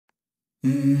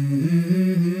Let's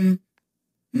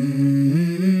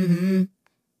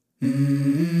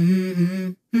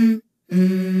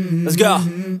go.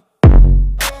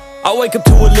 I wake up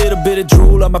to a little bit of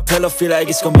drool on my pillow, feel like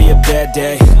it's gonna be a bad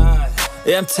day.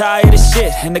 Yeah, I'm tired of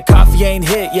shit, and the coffee ain't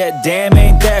hit yet, damn,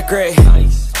 ain't that great.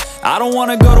 I don't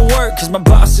wanna go to work, cause my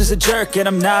boss is a jerk, and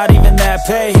I'm not even that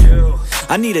paid.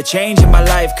 I need a change in my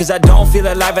life, cause I don't feel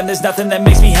alive, and there's nothing that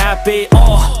makes me happy.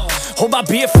 Hold my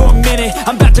beer for a minute,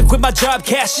 I'm about to quit my job,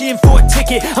 cash in for a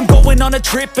ticket. I'm going on a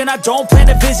trip and I don't plan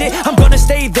to visit. I'm gonna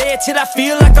stay there till I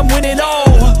feel like I'm winning,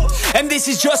 and this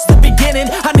is just the beginning.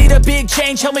 I need a big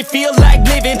change, help me feel like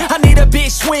living. I need a big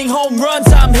swing, home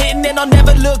runs I'm hitting, and I'll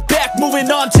never look back,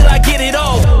 moving on till I get it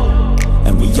all.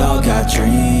 And we all got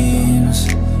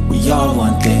dreams, we all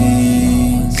want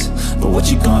things, but what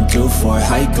you gonna do for it?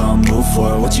 How you gonna move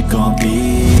for it? What you gonna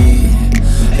be?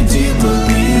 And do you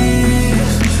believe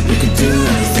you can do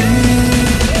anything?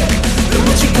 But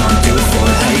what you gonna do for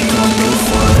it? How you gonna move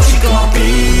for it? What you gonna be?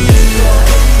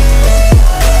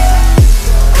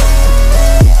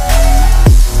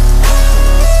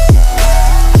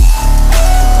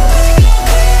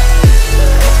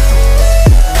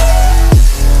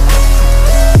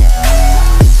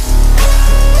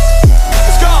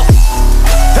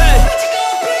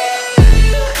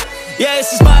 Yeah,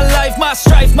 this is my life, my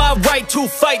strife, my right to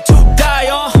fight, to die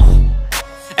on.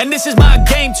 And this is my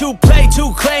game to play,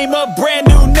 to claim a brand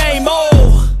new name,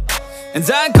 And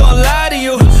I ain't gonna lie to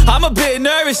you, I'm a bit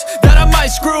nervous that I might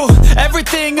screw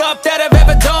everything up that I've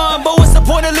ever done. But what's the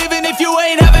point of living if you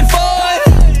ain't having fun?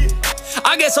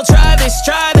 I guess I'll try this,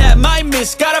 try that, might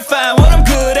miss, gotta find what I'm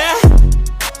good at.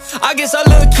 I guess I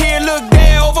look here, look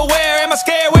there, over where am I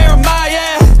scared, where am I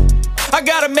at? I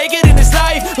gotta make it in this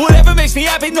life, whatever makes me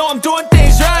happy, know I'm doing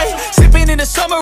things right. Sipping in the summer